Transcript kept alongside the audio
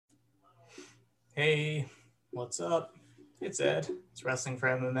Hey, what's up? It's Ed. It's Wrestling for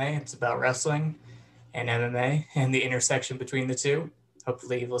MMA. It's about wrestling and MMA and the intersection between the two.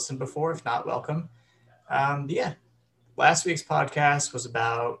 Hopefully, you've listened before. If not, welcome. Yeah, last week's podcast was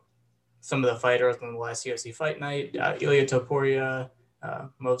about some of the fighters on the last UFC fight night Ilya Topuria,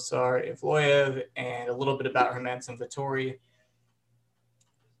 Movsar Evloev, and a little bit about Hermanson Vittori.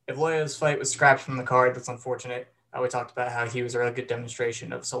 Evloev's fight was scrapped from the card. That's unfortunate. We talked about how he was a really good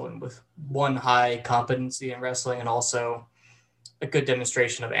demonstration of someone with one high competency in wrestling and also a good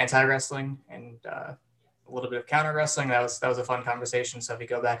demonstration of anti-wrestling and a little bit of counter wrestling. That was a fun conversation. So if you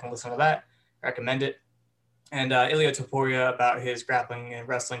go back and listen to that, recommend it. And Ilya Topuria about his grappling and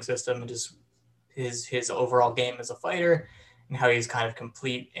wrestling system and just his overall game as a fighter and how he's kind of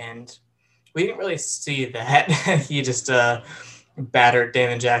complete. And we didn't really see that. He just battered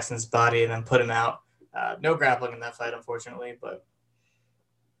Damon Jackson's body and then put him out. No grappling in that fight, unfortunately, but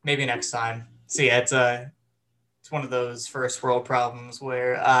maybe next time. So yeah, it's one of those first world problems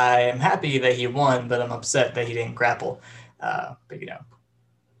where I am happy that he won, but I'm upset that he didn't grapple. But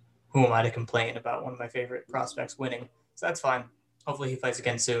who am I to complain about one of my favorite prospects winning? So that's fine. Hopefully he fights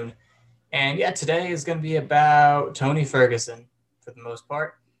again soon. And yeah, today is going to be about Tony Ferguson for the most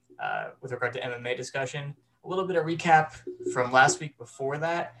part, with regard to MMA discussion. A little bit of recap from last week before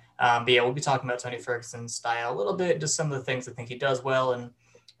that. But yeah, we'll be talking about Tony Ferguson's style a little bit, just some of the things I think he does well, and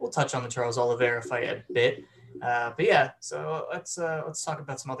we'll touch on the Charles Oliveira fight a bit. But yeah, so let's talk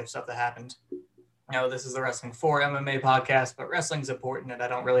about some other stuff that happened. Now, this is the Wrestling for MMA podcast, but wrestling's important, and I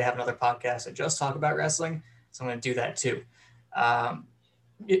don't really have another podcast that just talk about wrestling, so I'm going to do that too. Um,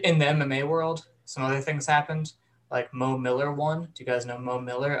 in the MMA world, some other things happened. Like Mo Miller won. Do you guys know Mo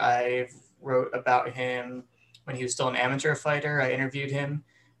Miller? I wrote about him when he was still an amateur fighter. I interviewed him.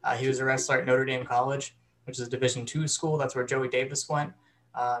 He was a wrestler at Notre Dame College, which is a Division II school. That's where Joey Davis went.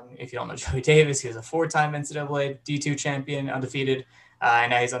 If you don't know Joey Davis, he was a four-time NCAA D2 champion, undefeated. And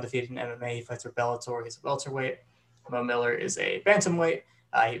now he's undefeated in MMA. He fights for Bellator. He's a welterweight. Mo Miller is a bantamweight.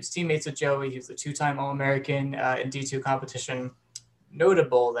 He was teammates with Joey. He was a two-time All-American in D2 competition.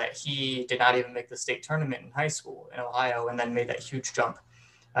 Notable that he did not even make the state tournament in high school in Ohio and then made that huge jump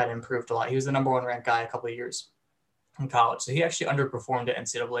and improved a lot. He was the number one ranked guy a couple of years in college. So he actually underperformed at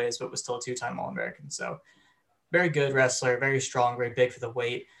NCAAs, but was still a two-time All-American. So very good wrestler, very strong, very big for the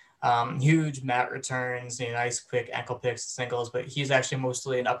weight. Huge mat returns, nice quick ankle picks, singles, but he's actually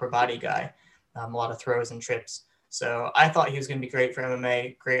mostly an upper body guy, a lot of throws and trips. So I thought he was going to be great for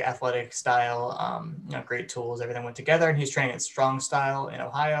MMA, great athletic style, great tools. Everything went together, and he's training at Strong Style in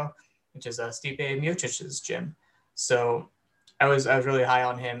Ohio, which is Stipe Miocic's gym. So I was really high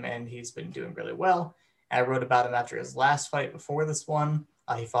on him, and he's been doing really well. I wrote about him after his last fight before this one.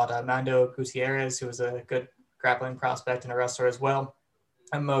 He fought Mando Gutierrez, who was a good grappling prospect and a wrestler as well.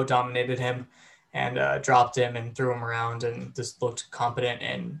 And Mo dominated him and dropped him and threw him around and just looked competent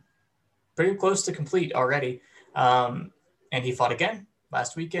and pretty close to complete already. And he fought again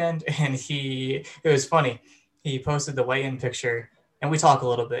last weekend, and it was funny. He posted the weigh-in picture, and we talk a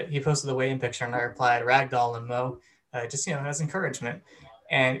little bit. He posted the weigh-in picture, and I replied, "Ragdoll and Mo," just as encouragement,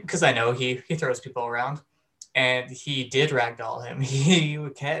 and because I know he throws people around, and he did ragdoll him. He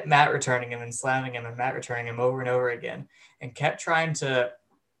kept mat returning him and slamming him and mat returning him over and over again, and kept trying to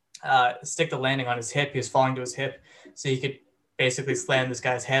stick the landing on his hip. He was falling to his hip, so he could basically slam this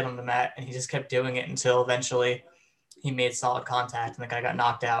guy's head on the mat, and he just kept doing it until eventually he made solid contact, and the guy got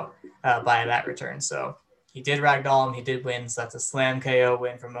knocked out by a mat return. So he did ragdoll him. He did win. So that's a slam KO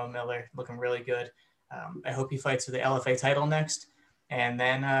win for Mo Miller, looking really good. I hope he fights for the LFA title next, and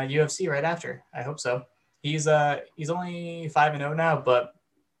then UFC right after. I hope so. He's only 5-0 now, but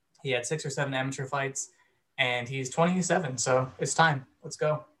he had 6 or 7 amateur fights, and he's 27. So it's time. Let's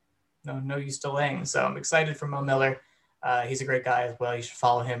go. No use delaying. So I'm excited for Mo Miller. He's a great guy as well. You should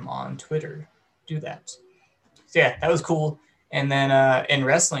follow him on Twitter. Do that. So yeah, that was cool. And then in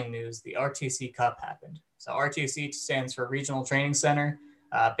wrestling news, the RTC Cup happened. So RTC stands for Regional Training Center,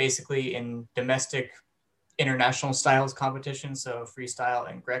 basically in domestic international styles competition, so freestyle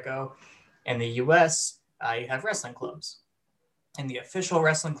and Greco. In the U.S., you have wrestling clubs. And the official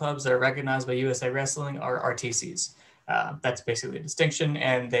wrestling clubs that are recognized by USA Wrestling are RTCs. That's basically the distinction,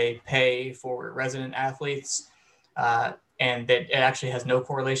 and they pay for resident athletes. And that it actually has no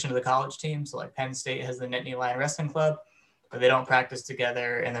correlation to the college team. So like Penn State has the Nittany Lion Wrestling Club, but they don't practice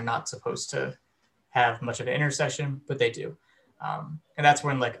together, and they're not supposed to have much of an intersection, but they do. And that's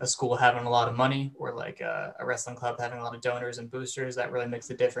when like a school having a lot of money or like a wrestling club having a lot of donors and boosters, that really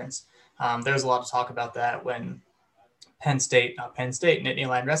makes a difference. There's a lot of talk about that when Nittany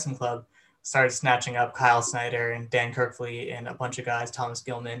Lion Wrestling Club started snatching up Kyle Snyder and Dan Kirkley and a bunch of guys, Thomas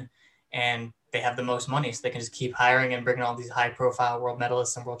Gilman, and they have the most money, so they can just keep hiring and bringing all these high-profile world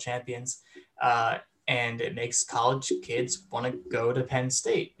medalists and world champions. And it makes college kids want to go to Penn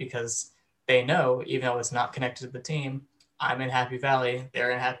State because they know, even though it's not connected to the team, I'm in Happy Valley,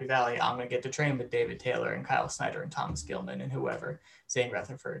 they're in Happy Valley, I'm going to get to train with David Taylor and Kyle Snyder and Thomas Gilman and whoever, Zane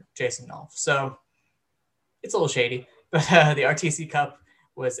Rutherford, Jason Nolf. So it's a little shady, but the RTC Cup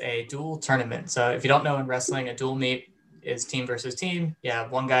was a dual tournament. So if you don't know, in wrestling, a dual meet is team versus team. You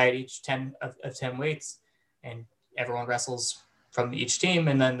have one guy at each 10 of 10 weights, and everyone wrestles from each team,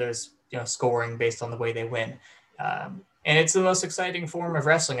 and then there's scoring based on the way they win. And it's the most exciting form of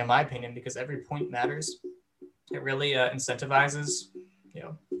wrestling, in my opinion, because every point matters. It really incentivizes,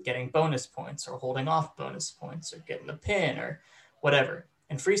 getting bonus points or holding off bonus points or getting the pin or whatever.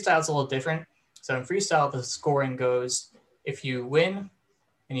 And freestyle is a little different. So in freestyle, the scoring goes, if you win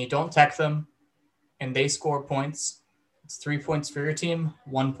and you don't tech them and they score points, it's 3 points for your team,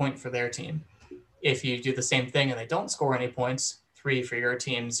 1 point for their team. If you do the same thing and they don't score any points, 3 for your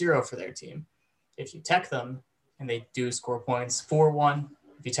team, 0 for their team. If you tech them and they do score points, 4-1.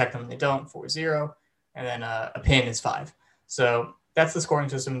 If you tech them and they don't, 4-0. And then a pin is 5. So that's the scoring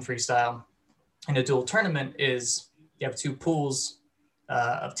system in freestyle. And a dual tournament is you have 2 pools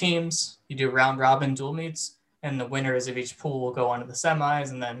of teams. You do round robin dual meets, and the winners of each pool will go on to the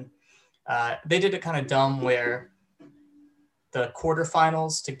semis. And then they did it kind of dumb where the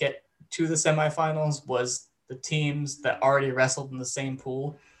quarterfinals to get to the semifinals was the teams that already wrestled in the same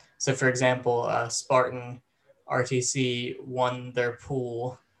pool. So, for example, Spartan RTC won their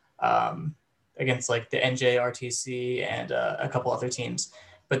pool against like the NJRTC and a couple other teams.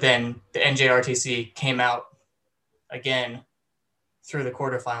 But then the NJRTC came out again through the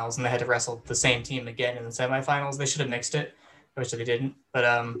quarterfinals, and they had to wrestle the same team again in the semifinals. They should have mixed it, which they didn't.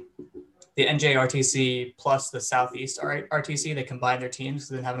 But the NJRTC plus the Southeast RTC, they combined their teams because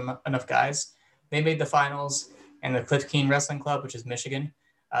they didn't have enough guys. They made the finals, and the Cliff Keen Wrestling Club, which is Michigan,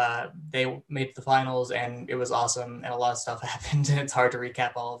 they made the finals, and it was awesome, and a lot of stuff happened. It's hard to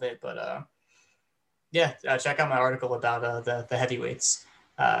recap all of it, but check out my article about the heavyweights,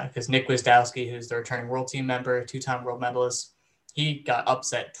 because Nick Wisdowski, who's the returning world team member, 2-time world medalist, he got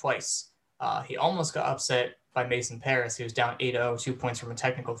upset twice. He almost got upset by Mason Paris. He was down 8-0, 2 points from a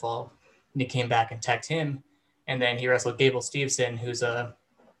technical fall, and he came back and teched him. And then he wrestled Gable Steveson, who's a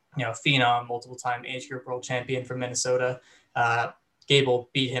phenom, multiple-time age group world champion from Minnesota. Gable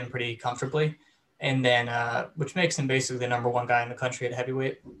beat him pretty comfortably, and then which makes him basically the number 1 guy in the country at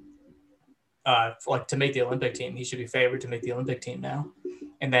heavyweight. To make the Olympic team, he should be favored to make the Olympic team now.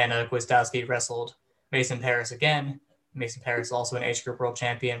 And then Gwizdowski wrestled Mason Paris again. Mason Paris, also an age group world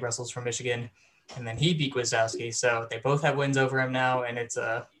champion, wrestles from Michigan, and then he beat Gwizdowski. So they both have wins over him now, and it's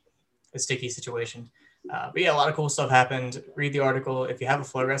a sticky situation. But yeah, a lot of cool stuff happened. Read the article. If you have a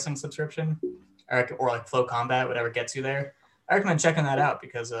Flow Wrestling subscription or like Flow Combat, whatever gets you there, I recommend checking that out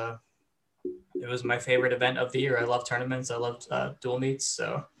because it was my favorite event of the year. I love tournaments. I loved dual meets.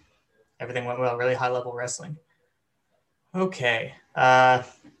 So everything went well, really high level wrestling. Okay.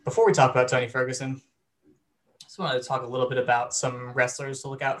 Before we talk about Tony Ferguson, I just wanted to talk a little bit about some wrestlers to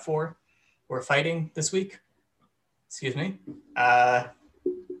look out for who are fighting this week. Excuse me. Bellator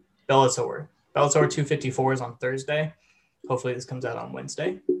 254 is on Thursday. Hopefully this comes out on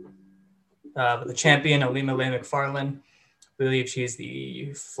Wednesday. But the champion, Alima Leigh McFarlane, I believe she's the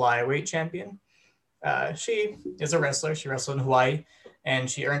flyweight champion. She is a wrestler. She wrestled in Hawaii, and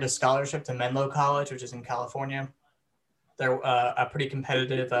she earned a scholarship to Menlo College, which is in California. They're a pretty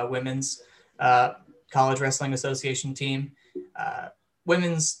competitive women's college wrestling association team.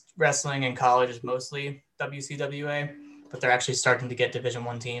 Women's wrestling in college is mostly WCWA, but they're actually starting to get Division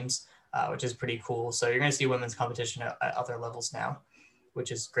I teams, which is pretty cool. So you're going to see women's competition at other levels now,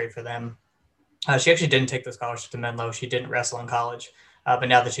 which is great for them. She actually didn't take the scholarship to Menlo. She didn't wrestle in college, but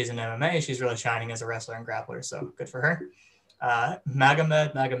now that she's in MMA, she's really shining as a wrestler and grappler. So good for her.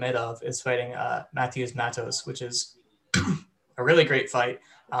 Magomed Magomedov is fighting Matthews Matos, which is a really great fight.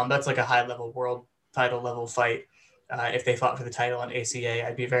 That's like a high-level world title level fight. If they fought for the title on ACA,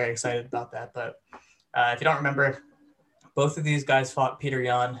 I'd be very excited about that. But if you don't remember, both of these guys fought Peter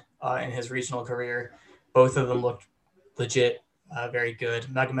Yan in his regional career. Both of them looked legit, very good.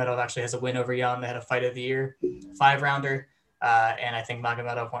 Magomedov actually has a win over Yan. They had a fight of the year, 5-rounder. And I think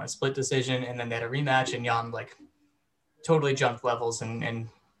Magomedov won a split decision, and then they had a rematch, and Yan totally jumped levels and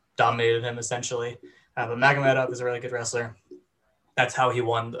dominated him essentially. But Magomedov is a really good wrestler. That's how he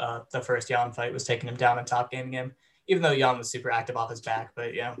won the first Yan fight, was taking him down and top gaming him, even though Yan was super active off his back.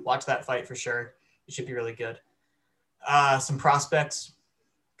 But watch that fight for sure. It should be really good. Some prospects.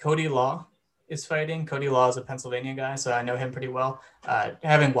 Cody Law is fighting. Cody Law is a Pennsylvania guy, so I know him pretty well.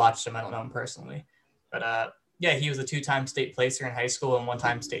 Having watched him, I don't know him personally. But yeah, he was a 2-time state placer in high school and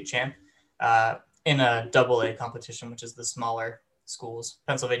 1-time state champ in a AA competition, which is the smaller schools.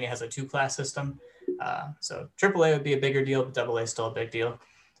 Pennsylvania has a 2-class system. So AAA would be a bigger deal, but AA is still a big deal.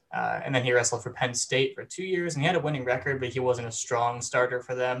 And then he wrestled for Penn State for 2 years, and he had a winning record, but he wasn't a strong starter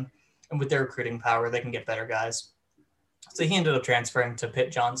for them. And with their recruiting power, they can get better guys. So he ended up transferring to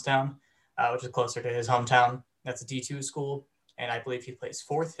Pitt Johnstown, which is closer to his hometown. That's a D2 school, and I believe he placed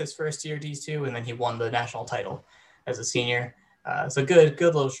 4th his first year D2, and then he won the national title as a senior. So good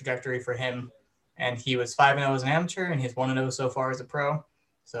little trajectory for him. And he was 5-0 as an amateur, and he's 1-0 so far as a pro.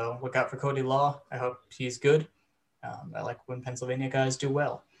 So look out for Cody Law. I hope he's good. I like when Pennsylvania guys do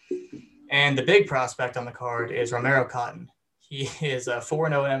well. And the big prospect on the card is Romero Cotton. He is 4-0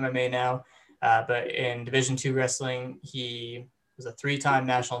 in MMA now, but in Division II wrestling, he was a 3-time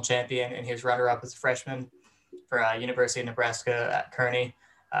national champion, and he was runner-up as a freshman for University of Nebraska at Kearney,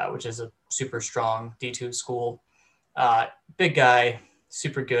 which is a super strong D2 school. Big guy,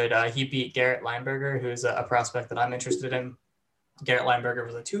 super good. He beat Garrett Lineberger, who's a prospect that I'm interested in. Garrett Lineberger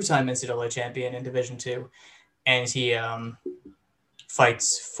was a 2-time NCAA champion in Division II, and he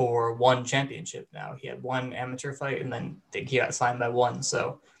fights for 1 championship now. He had 1 amateur fight, and then he got signed by 1.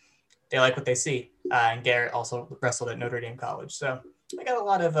 So they like what they see. And Garrett also wrestled at Notre Dame College. So I got a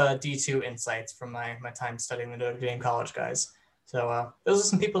lot of D2 insights from my time studying the Notre Dame College guys. So those are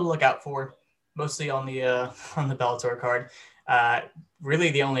some people to look out for, mostly on the Bellator card.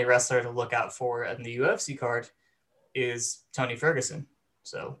 Really, the only wrestler to look out for in the UFC card is Tony Ferguson.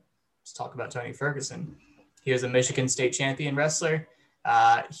 So let's talk about Tony Ferguson. He was a Michigan State champion wrestler.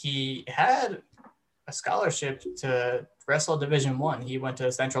 He had a scholarship to wrestle Division I. He went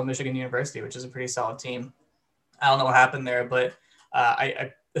to Central Michigan University, which is a pretty solid team. I don't know what happened there, but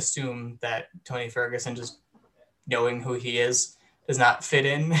I assume that Tony Ferguson, just knowing who he is, does not fit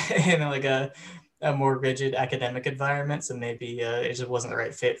in like a more rigid academic environment. So maybe it just wasn't the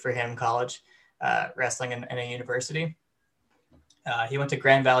right fit for him, college wrestling in a university. He went to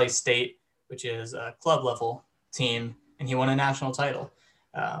Grand Valley State, which is a club level team, and he won a national title.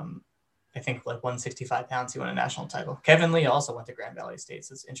 I think like 165 pounds, he won a national title. Kevin Lee also went to Grand Valley State,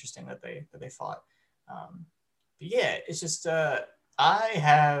 so it's interesting that they fought. But yeah, it's just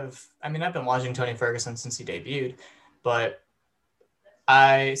I've been watching Tony Ferguson since he debuted, but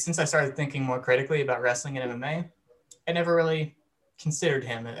since I started thinking more critically about wrestling and MMA, I never really considered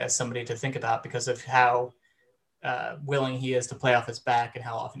him as somebody to think about because of how willing he is to play off his back and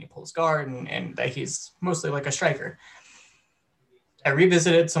how often he pulls guard and that he's mostly like a striker. I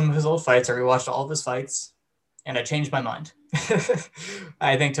revisited some of his old fights. I rewatched all of his fights, and I changed my mind.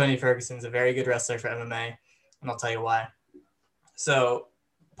 I think Tony Ferguson's a very good wrestler for MMA, and I'll tell you why. So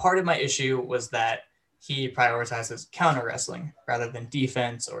part of my issue was that he prioritizes counter wrestling rather than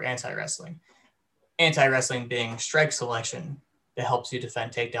defense or anti-wrestling. Anti-wrestling being strike selection that helps you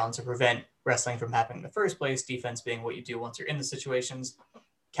defend takedowns or prevent wrestling from happening in the first place. Defense being what you do once you're in the situations.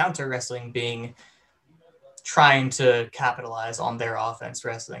 Counter wrestling being trying to capitalize on their offense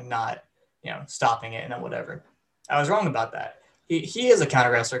wrestling, not, stopping it and then whatever. I was wrong about that. He is a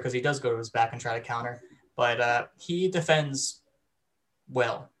counter wrestler because he does go to his back and try to counter, but he defends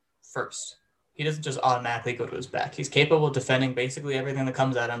well first. He doesn't just automatically go to his back. He's capable of defending basically everything that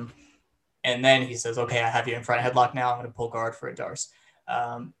comes at him. And then he says, okay, I have you in front headlock now. I'm going to pull guard for a Darce.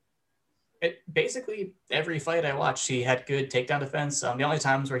 Basically every fight I watched, he had good takedown defense. The only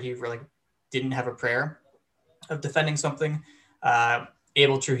times where he really didn't have a prayer of defending something,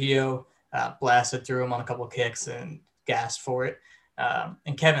 Abel Trujillo blasted through him on a couple of kicks and gassed for it.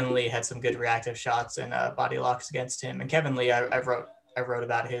 And Kevin Lee had some good reactive shots and body locks against him. And Kevin Lee, I wrote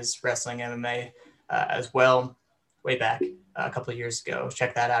about his wrestling MMA as well way back a couple of years ago.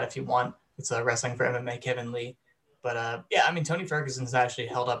 Check that out if you want. It's Wrestling for MMA, Kevin Lee. But Tony Ferguson's actually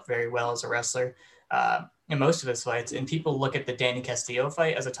held up very well as a wrestler in most of his fights. And people look at the Danny Castillo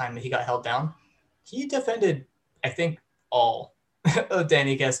fight as a time that he got held down. He defended, I think, all of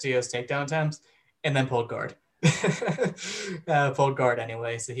Danny Castillo's takedown attempts and then pulled guard. Pulled guard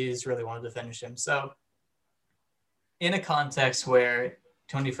anyway, so he just really wanted to finish him. So in a context where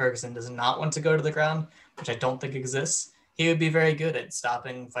Tony Ferguson does not want to go to the ground, which I don't think exists, he would be very good at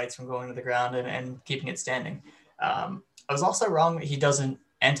stopping fights from going to the ground and keeping it standing. I was also wrong that he doesn't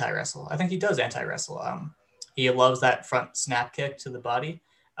anti-wrestle. I think he does anti-wrestle. He loves that front snap kick to the body.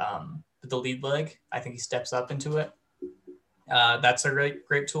 With the lead leg, I think he steps up into it. That's a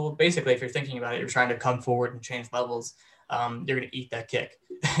great tool. Basically, if you're thinking about it, you're trying to come forward and change levels. you're going to eat that kick.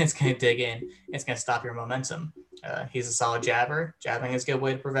 It's going to dig in. It's going to stop your momentum. He's a solid jabber. Jabbing is a good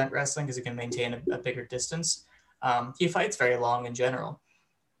way to prevent wrestling because he can maintain a bigger distance. He fights very long in general.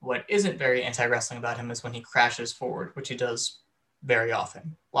 What isn't very anti-wrestling about him is when he crashes forward, which he does very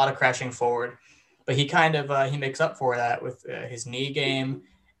often. A lot of crashing forward. But he kind of he makes up for that with his knee game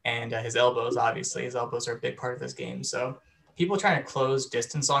and his elbows, obviously. His elbows are a big part of his game. So people trying to close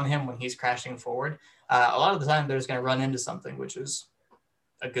distance on him when he's crashing forward, a lot of the time they're just going to run into something, which is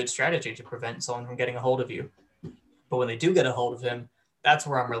a good strategy to prevent someone from getting a hold of you. But when they do get a hold of him, that's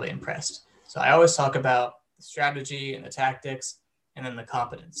where I'm really impressed. So I always talk about the strategy and the tactics and then the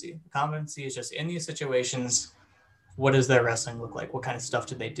competency. The competency is just in these situations, what does their wrestling look like? What kind of stuff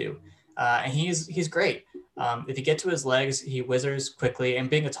do they do? And he's great. If you get to his legs, he whizzers quickly. And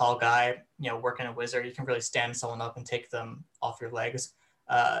being a tall guy, working a whizzer, you can really stand someone up and take them off your legs.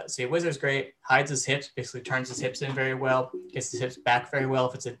 So he whizzers great, hides his hips, basically turns his hips in very well, gets his hips back very well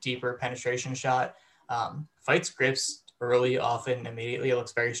if it's a deeper penetration shot. Fights grips early, often, immediately. It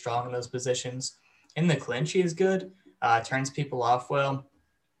looks very strong in those positions. In the clinch, he is good. Turns people off well.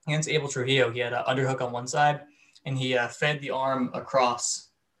 Against Abel Trujillo, he had an underhook on one side, and he fed the arm across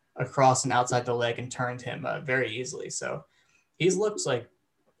and outside the leg and turned him very easily. So he's looked like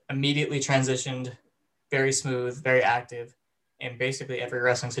immediately transitioned, very smooth, very active, in basically every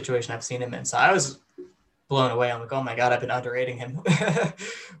wrestling situation I've seen him in. So I was blown away. I'm like, oh my God, I've been underrating him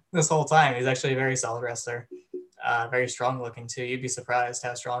this whole time. He's actually a very solid wrestler, very strong looking too. You'd be surprised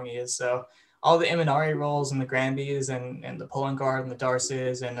how strong he is. So all the Imanari rolls and the Granbys and the pulling guard and the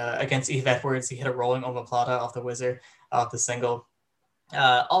Darces and against Eve Edwards, he hit a rolling omoplata off the whizzer, off the single.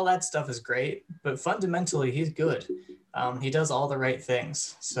 All that stuff is great, but fundamentally he's good. He does all the right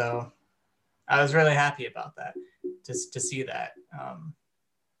things. So I was really happy about that, to see that.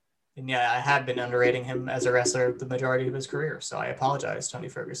 And yeah, I have been underrating him as a wrestler the majority of his career. So I apologize, Tony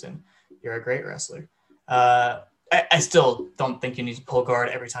Ferguson. You're a great wrestler. I still don't think you need to pull guard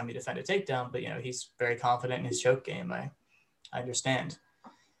every time you defend a takedown, but he's very confident in his choke game. I understand.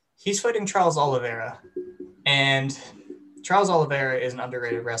 He's fighting Charles Oliveira, and Charles Oliveira is an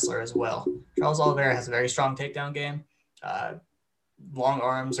underrated wrestler as well. Charles Oliveira has a very strong takedown game. Long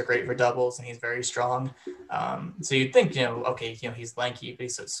arms are great for doubles, and he's very strong. So you'd think, okay, he's lanky, but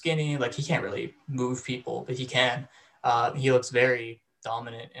he's so skinny, like he can't really move people, but he can. He looks very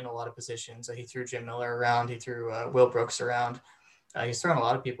dominant in a lot of positions. He threw Jim Miller around. He threw Will Brooks around. He's thrown a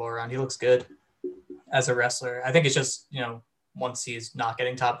lot of people around. He looks good as a wrestler. I think it's just, once he's not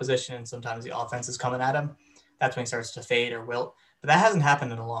getting top position and sometimes the offense is coming at him, that's when he starts to fade or wilt. But that hasn't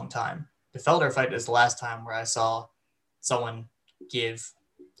happened in a long time. The Felder fight is the last time where I saw someone give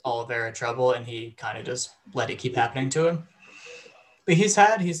Oliveira trouble and he kind of just let it keep happening to him. But he's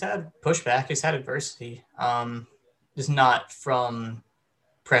had pushback, he's had adversity. Just not from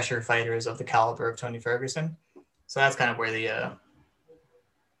pressure fighters of the caliber of Tony Ferguson. So that's kind of where the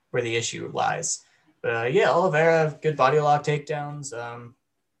issue lies. But yeah, Oliveira, good body lock takedowns.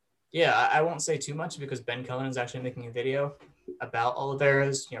 I won't say too much because Ben Cohen is actually making a video about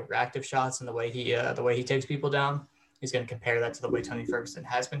Oliveira's reactive shots and the way he takes people down. He's going to compare that to the way Tony Ferguson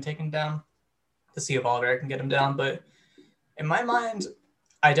has been taken down to see if Oliveira can get him down. But in my mind,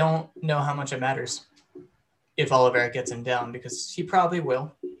 I don't know how much it matters if Oliveira gets him down, because he probably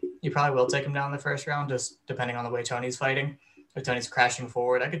will. He probably will take him down in the first round, just depending on the way Tony's fighting. If Tony's crashing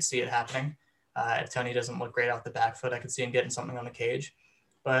forward, I could see it happening. If Tony doesn't look great off the back foot, I could see him getting something on the cage.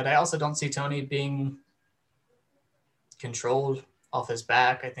 But I also don't see Tony being controlled off his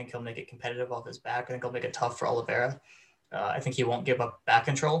back. I think he'll make it competitive off his back. I think he'll make it tough for Oliveira. I think he won't give up back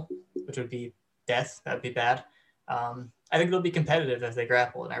control, which would be death. That would be bad. I think it'll be competitive if they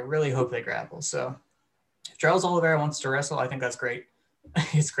grapple, and I really hope they grapple. So if Charles Oliveira wants to wrestle, I think that's great.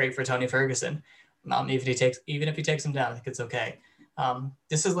 It's great for Tony Ferguson. Even if he takes him down, I think it's okay.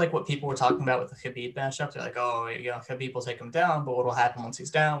 This is like what people were talking about with the Khabib matchup. They're like, oh, Khabib will take him down, but what will happen once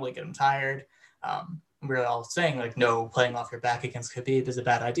he's down? Will he get him tired? We were all saying, like, no, playing off your back against Khabib is a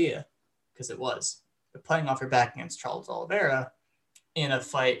bad idea, because it was. But playing off your back against Charles Oliveira in a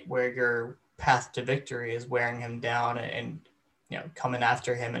fight where your path to victory is wearing him down and coming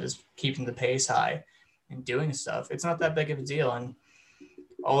after him and just keeping the pace high and doing stuff, it's not that big of a deal. And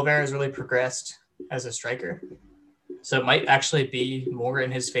Oliveira has really progressed as a striker. So it might actually be more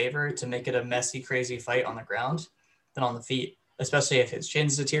in his favor to make it a messy, crazy fight on the ground than on the feet, especially if his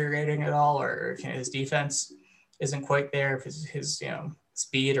chin's deteriorating at all, or if his defense isn't quite there, if his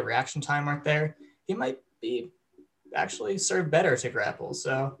speed or reaction time aren't there. He might be actually served better to grapple.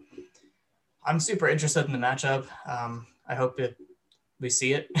 So I'm super interested in the matchup. I hope it we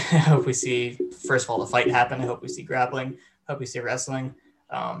see it. I hope we see, first of all, the fight happen. I hope we see grappling. I hope we see wrestling.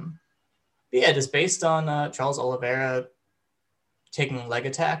 But yeah, just based on Charles Oliveira taking leg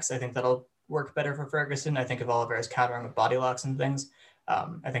attacks, I think that'll work better for Ferguson. I think if Oliveira's countering with body locks and things,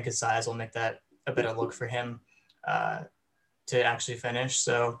 I think his size will make that a better look for him to actually finish.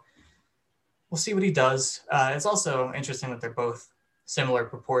 So we'll see what he does. It's also interesting that they're both similar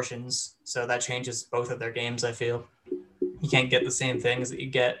proportions, so that changes both of their games, I feel. You can't get the same things that you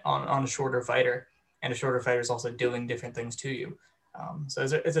get on a shorter fighter, and a shorter fighter is also doing different things to you. So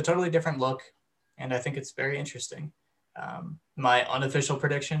it's a totally different look, and I think it's very interesting. My unofficial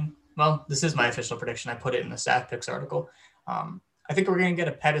prediction, well, this is my official prediction. I put it in the Staff Picks article. I think we're going to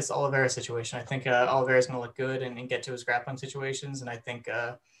get a Pettis Oliveira situation. I think Oliveira is going to look good and get to his grappling situations, and I think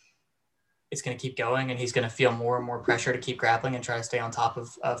it's going to keep going, and he's going to feel more and more pressure to keep grappling and try to stay on top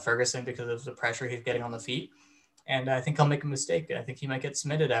of Ferguson because of the pressure he's getting on the feet. And I think he'll make a mistake. I think he might get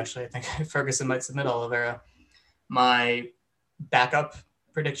submitted, actually. I think Ferguson might submit Oliveira. My backup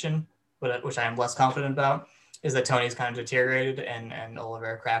prediction, which I am less confident about, is that Tony's kind of deteriorated and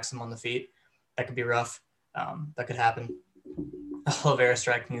Oliveira cracks him on the feet. That could be rough. That could happen. Oliveira's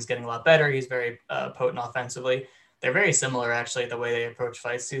striking is getting a lot better. He's very potent offensively. They're very similar, actually, the way they approach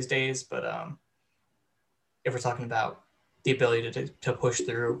fights these days. But if we're talking about the ability to push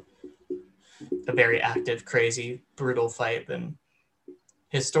through a very active, crazy, brutal fight, then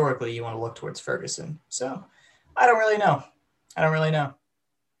historically you want to look towards Ferguson. So I don't really know.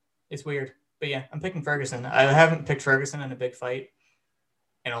 It's weird. But yeah, I'm picking Ferguson. I haven't picked Ferguson in a big fight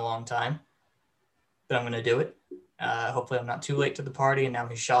in a long time, but I'm going to do it. Hopefully I'm not too late to the party and now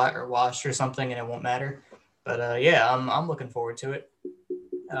he's shot or washed or something and it won't matter. But yeah, I'm looking forward to it.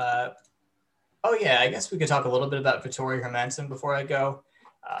 Oh yeah, I guess we could talk a little bit about Vettori Hermanson before I go.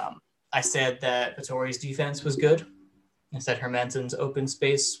 I said that Vettori's defense was good. I said Hermanson's open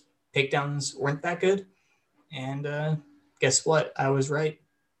space takedowns weren't that good. And guess what? I was right.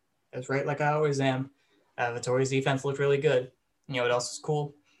 I was right like I always am. Vettori's defense looked really good. You know what else is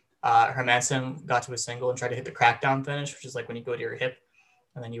cool? Hermanson got to a single and tried to hit the crackdown finish, which is like when you go to your hip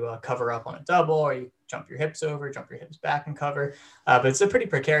and then you cover up on a double, or you jump your hips over, jump your hips back and cover. But it's a pretty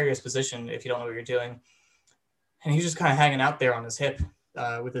precarious position if you don't know what you're doing. And he's just kind of hanging out there on his hip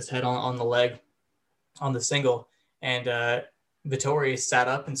with his head on the leg on the single. And Vettori sat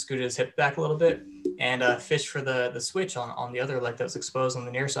up and scooted his hip back a little bit and fished for the switch on the other leg that was exposed on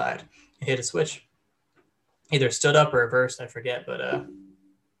the near side. He hit a switch. Either stood up or reversed, I forget, but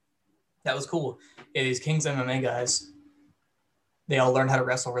that was cool. Yeah, these Kings MMA guys, they all learn how to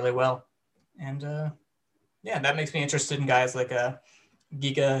wrestle really well. And yeah, that makes me interested in guys like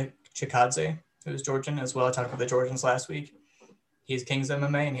Giga Chikadze, who's Georgian as well. I talked about the Georgians last week. He's Kings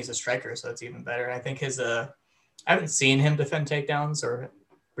MMA and he's a striker, so that's even better. And I think his I haven't seen him defend takedowns or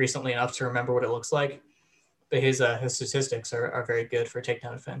recently enough to remember what it looks like, but his statistics are very good for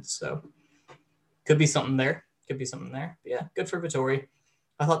takedown defense. So could be something there. But yeah, good for Vettori.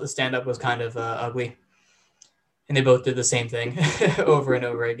 I thought the stand-up was kind of ugly. And they both did the same thing over and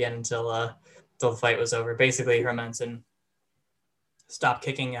over again until the fight was over. Basically, Hermanson stopped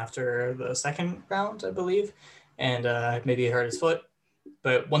kicking after the second round, I believe, and maybe he hurt his foot.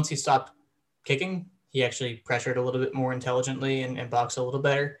 But once he stopped kicking, he actually pressured a little bit more intelligently and boxed a little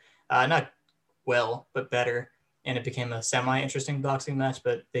better. Not well, but better. And it became a semi-interesting boxing match,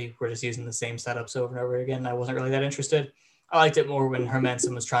 but they were just using the same setups over and over again. I wasn't really that interested. I liked it more when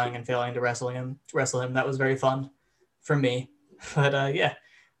Hermanson was trying and failing to wrestle him. That was very fun for me. But yeah,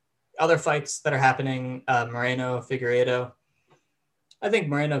 other fights that are happening, Moreno, Figueiredo. I think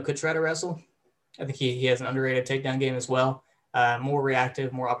Moreno could try to wrestle. I think he has an underrated takedown game as well. More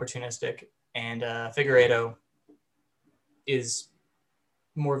reactive, more opportunistic. And Figueiredo is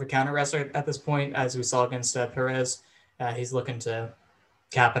more of a counter wrestler at this point, as we saw against Perez. He's looking to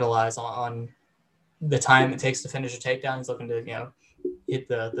capitalize on the time it takes to finish a takedown. He's looking to, hit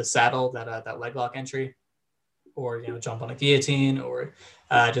the saddle, that leg lock entry, or jump on a guillotine, or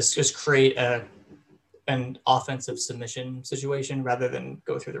just create an offensive submission situation rather than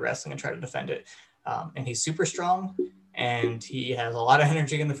go through the wrestling and try to defend it. And he's super strong, and he has a lot of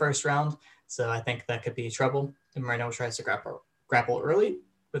energy in the first round. So I think that could be trouble. And Moreno tries to grapple early,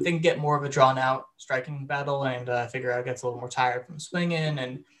 but then get more of a drawn out striking battle, and Figueiredo gets a little more tired from swinging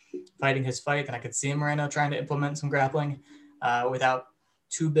and fighting his fight. And I could see Moreno trying to implement some grappling without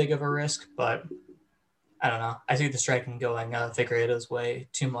too big of a risk, but I don't know. I see the striking going Figueiredo's way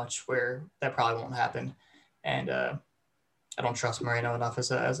too much, where that probably won't happen. And I don't trust Moreno enough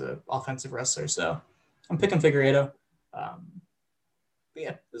as an offensive wrestler. So I'm picking Figueiredo. But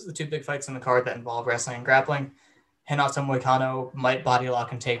yeah, those are the two big fights on the card that involve wrestling and grappling. Renato Moicano might body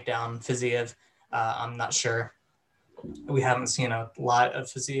lock and take down Fiziev. I'm not sure. We haven't seen a lot of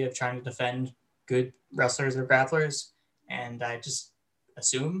Fiziev trying to defend good wrestlers or grapplers, and I just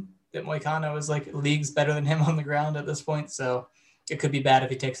assume that Moicano is like leagues better than him on the ground at this point. So it could be bad if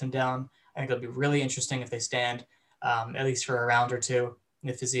he takes him down. I think it'll be really interesting if they stand, at least for a round or two. And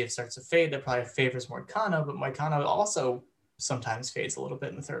if Fiziev starts to fade, that probably favors Moicano, but Moicano also sometimes fades a little bit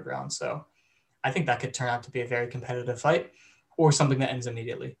in the third round. So I think that could turn out to be a very competitive fight or something that ends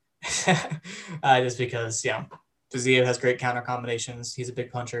immediately. Just because, yeah, Fiziev has great counter combinations. He's a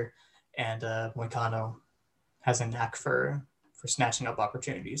big puncher, and Moicano has a knack for snatching up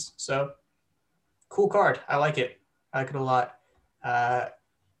opportunities. So cool card. I like it. I like it a lot.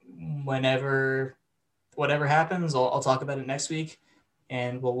 Whatever happens, I'll talk about it next week,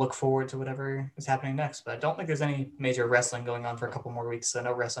 and we'll look forward to whatever is happening next. But I don't think there's any major wrestling going on for a couple more weeks. So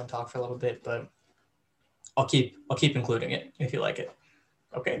no wrestling talk for a little bit, but I'll keep including it if you like it.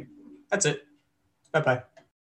 Okay, that's it. Bye bye.